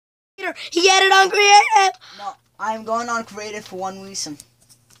creator. He had it on creative. No, I'm going on creative for one reason.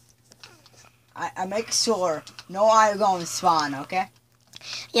 I make sure no eye going to spawn, okay?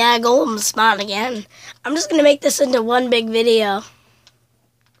 Yeah, golden spawn again. I'm just gonna make this into one big video.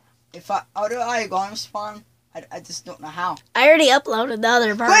 If other eye going to spawn, I just don't know how. I already uploaded the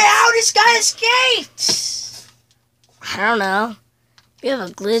other part. Wait, how this guy escaped? I don't know. We have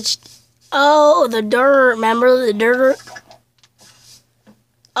a glitch. Oh, the dirt. Remember the dirt?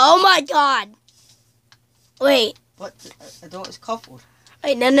 Oh my god. Wait. What? The door is coupled.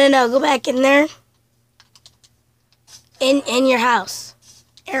 Wait, no. Go back in there. In your house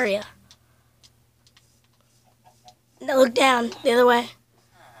area. No, look down the other way.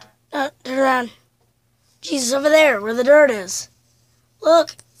 No, turn around. Jesus, over there where the dirt is.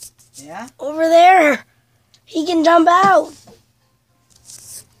 Look. Yeah? Over there. He can jump out.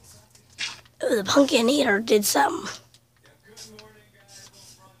 Ooh, the pumpkin eater did something.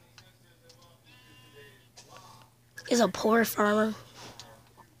 He's a poor farmer.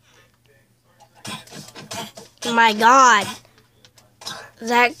 My God.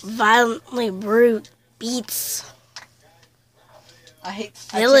 Zach violently brute beats I hate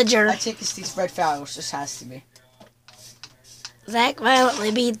villager. I think it's these red flowers. This has to be. Zach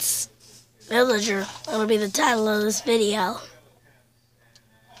violently beats villager. That would be the title of this video.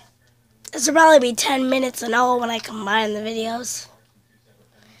 This will probably be 10 minutes in all when I combine the videos.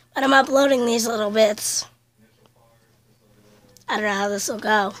 But I'm uploading these little bits. I don't know how this will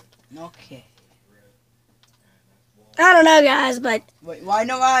go. Okay. I don't know, guys, but Wait, why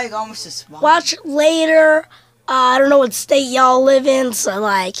no eye going to spawn? watch later. I don't know what state y'all live in, so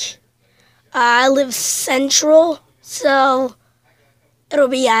like, I live central, so it'll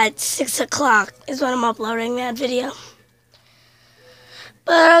be at 6 o'clock is when I'm uploading that video.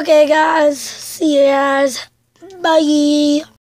 But okay, guys, see you guys. Bye.